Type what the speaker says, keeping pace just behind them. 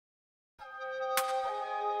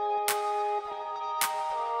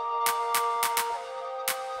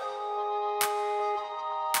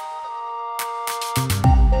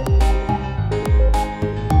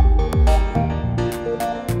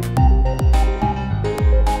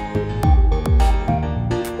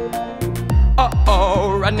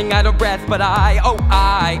running out of breath, but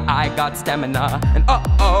I got stamina. And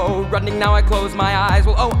uh-oh, running now I close my eyes.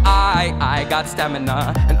 Well, oh, I got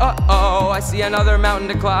stamina. And uh-oh, I see another mountain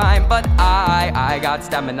to climb, but I got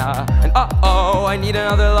stamina. And uh-oh, I need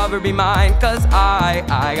another lover be mine, cause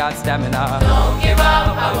I got stamina. Don't give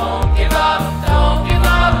up, I won't give up. Don't give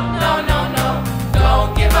up, no, no, no.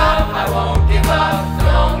 Don't give up, I won't give up.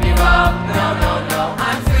 Don't give up, no, no, no.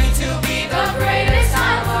 I'm free to be the greatest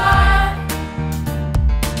I'm alive.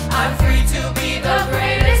 I'm free to be the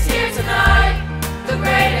greatest here tonight. The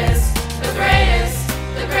greatest, the greatest,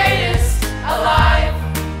 the greatest alive.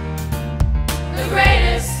 The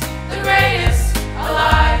greatest, the greatest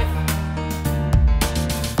alive.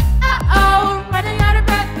 Uh-oh, running out of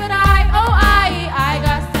breath, but I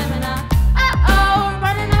got stamina. Uh-oh,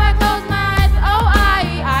 running now I close my eyes. Oh,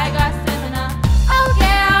 I got stamina. Oh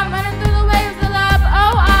yeah, I'm running through the waves of love.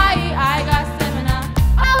 Oh, I got stamina.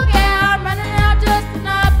 Oh yeah, I'm running out just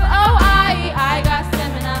enough. Oh, I got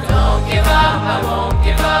stamina. Don't give up, I won't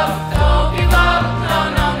give up. Don't give up, no,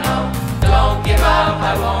 no, no. Don't give up,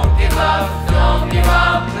 I won't give up. Don't give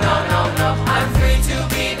up, no, no, no. I'm free to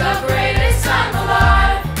be the greatest I'm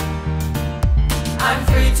alive. I'm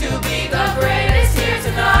free to be the greatest here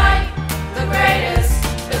tonight. The greatest,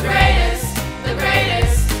 the greatest, the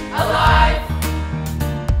greatest alive.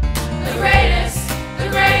 The greatest, the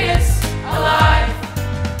greatest alive.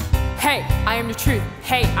 Hey, I am the truth.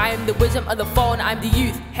 Hey, I am the wisdom of the fallen, I'm the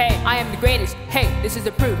youth. Hey, I am the greatest. Hey, this is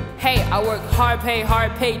the proof. Hey, I work hard,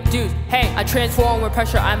 pay dues. Hey, I transform with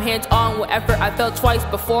pressure, I'm hands-on with effort. I fell twice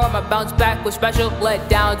before, my bounce back was special. Let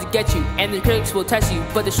down to get you, and the critics will test you,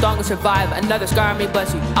 but the strongest survive. Another scar may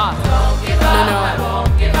bless you. Don't give up, I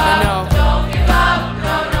won't give up. No. Don't